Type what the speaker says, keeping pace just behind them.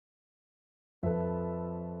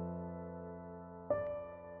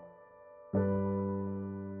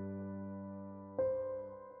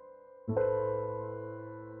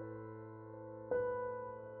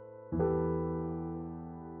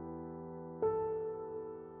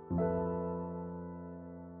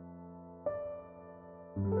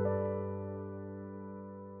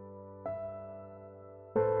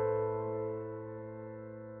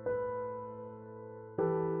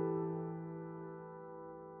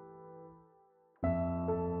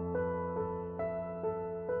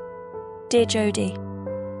Dear Jodie,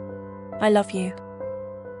 I love you.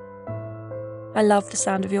 I love the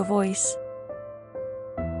sound of your voice,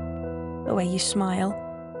 the way you smile.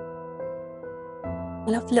 I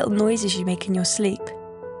love the little noises you make in your sleep,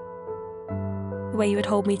 the way you would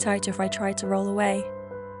hold me tighter if I tried to roll away.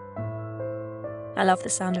 I love the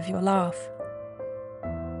sound of your laugh.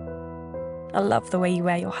 I love the way you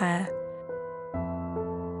wear your hair.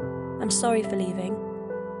 I'm sorry for leaving.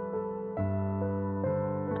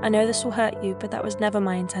 I know this will hurt you, but that was never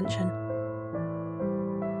my intention.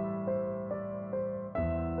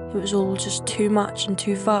 It was all just too much and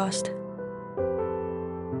too fast.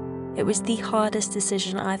 It was the hardest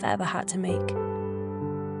decision I've ever had to make.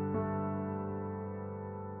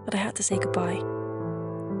 But I had to say goodbye.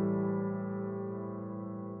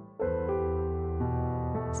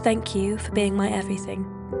 Thank you for being my everything.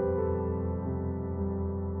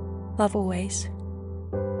 Love always.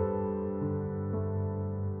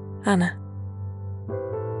 Anna.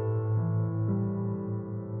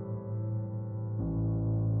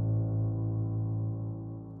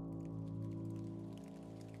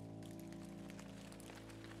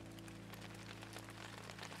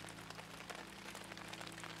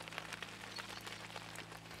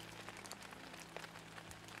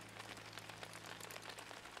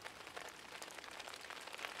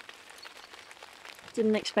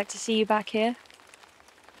 Didn't expect to see you back here.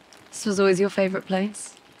 This was always your favourite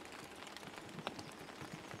place.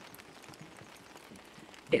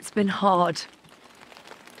 It's been hard.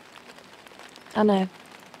 I know.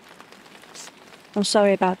 I'm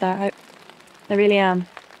sorry about that. I really am.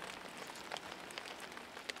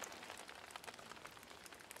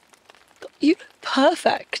 You look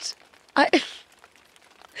perfect. I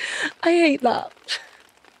hate that.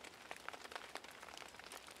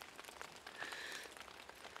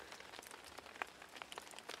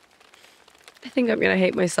 I think I'm gonna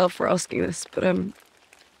hate myself for asking this, but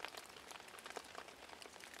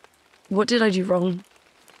what did I do wrong?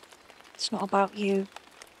 It's not about you.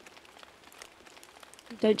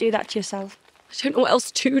 Don't do that to yourself. I don't know what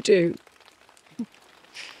else to do.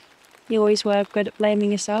 You always were good at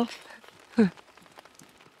blaming yourself.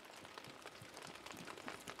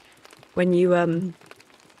 When you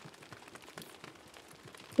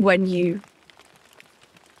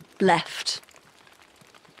left,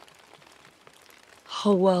 the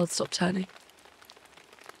whole world stopped turning.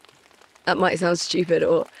 That might sound stupid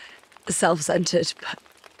or self-centered, but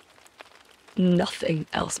nothing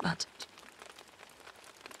else mattered.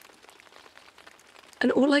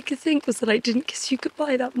 And all I could think was that I didn't kiss you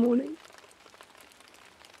goodbye that morning.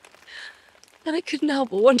 And I couldn't help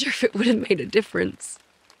but wonder if it would have made a difference.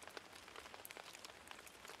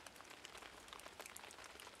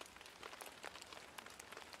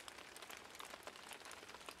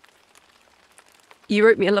 You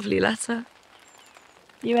wrote me a lovely letter.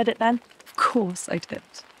 You read it then? Of course I did.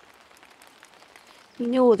 You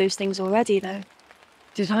knew all those things already, though.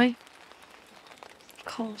 Did I? Of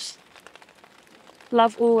course.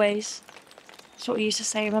 Love always. That's what we used to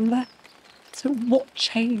say, remember? So what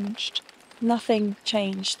changed? Nothing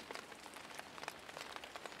changed.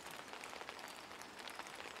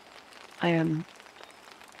 I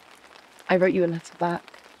wrote you a letter back.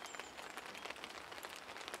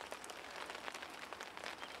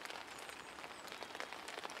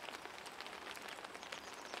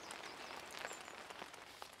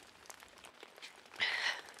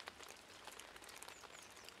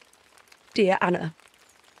 Dear Anna,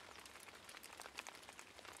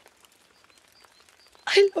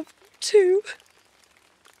 I love you too.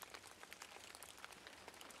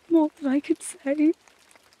 More than I could say.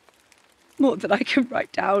 More than I can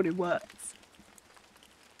write down in words.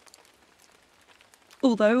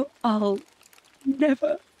 Although I'll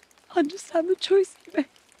never understand the choice you made.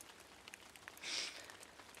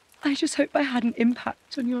 I just hope I had an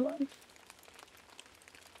impact on your life.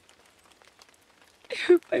 I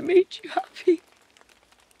hope I made you happy.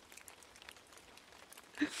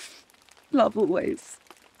 Love always,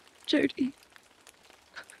 Jodie.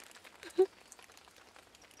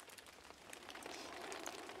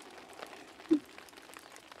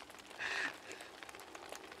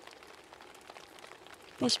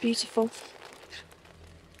 That's beautiful.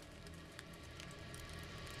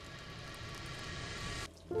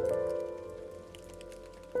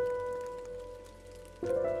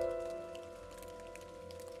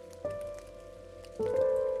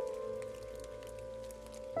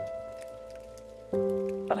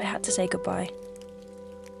 But I had to say goodbye.